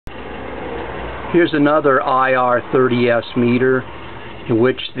Here's another I-30-S meter in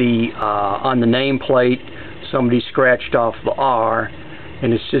which on the nameplate somebody scratched off the R,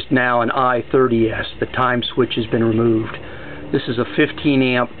 and it's just now an I-30-S. The time switch has been removed. This is a 15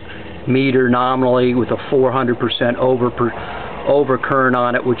 amp meter nominally with a 400% overcurrent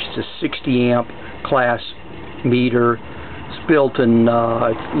on it, which is a 60 amp class meter. It's built in,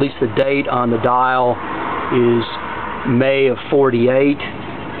 at least the date on the dial is May of '48,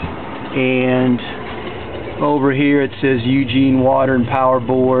 and over here it says Eugene Water and Power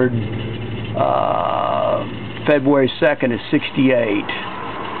Board, February 2nd of '68.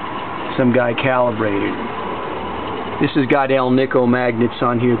 Some guy calibrated. This has got El Nico magnets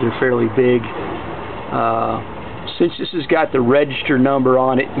on here. They're fairly big. Since this has got the register number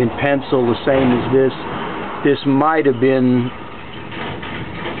on it in pencil, the same as this might have been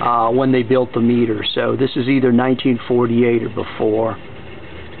when they built the meter. So this is either 1948 or before.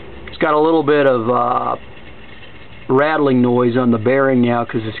 It's got a little bit of rattling noise on the bearing now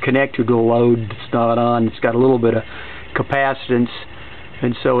because it's connected to a load that's not on. It's got a little bit of capacitance,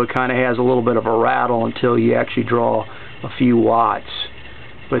 and so it kind of has a little bit of a rattle until you actually draw a few watts.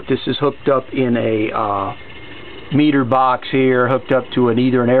 But this is hooked up in a meter box here, hooked up to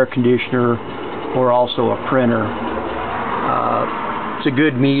either an air conditioner or also a printer. It's a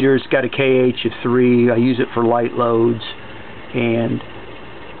good meter. It's got a KH of 3. I use it for light loads, and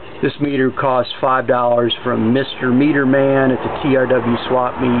this meter costs $5 from Mr. Meter Man at the TRW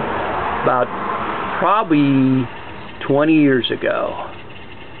swap meet about probably 20 years ago.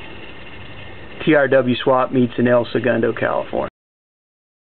 TRW swap meets in El Segundo, California.